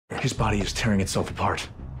His body is tearing itself apart.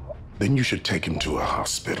 Then you should take him to a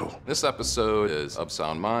hospital. This episode is Of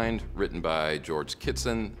Sound Mind, written by George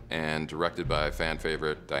Kitson and directed by fan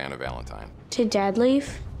favorite Diana Valentine. Did Dad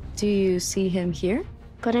leave? Do you see him here?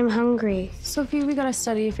 But I'm hungry. Sophie, we gotta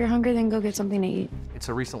study. If you're hungry, then go get something to eat. It's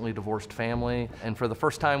a recently divorced family, and for the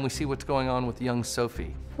first time, we see what's going on with young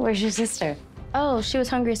Sophie. Where's your sister? Oh, she was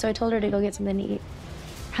hungry, so I told her to go get something to eat.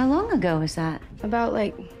 How long ago was that? About,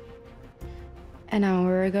 like, an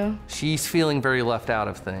hour ago. She's feeling very left out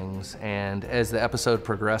of things, and as the episode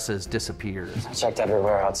progresses, disappears. I checked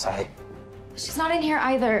everywhere outside. She's not in here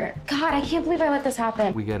either. God, I can't believe I let this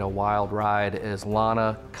happen. We get a wild ride as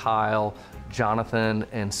Lana, Kyle, Jonathan,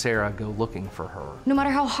 and Sarah go looking for her. No matter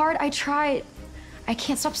how hard I try, I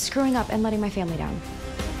can't stop screwing up and letting my family down.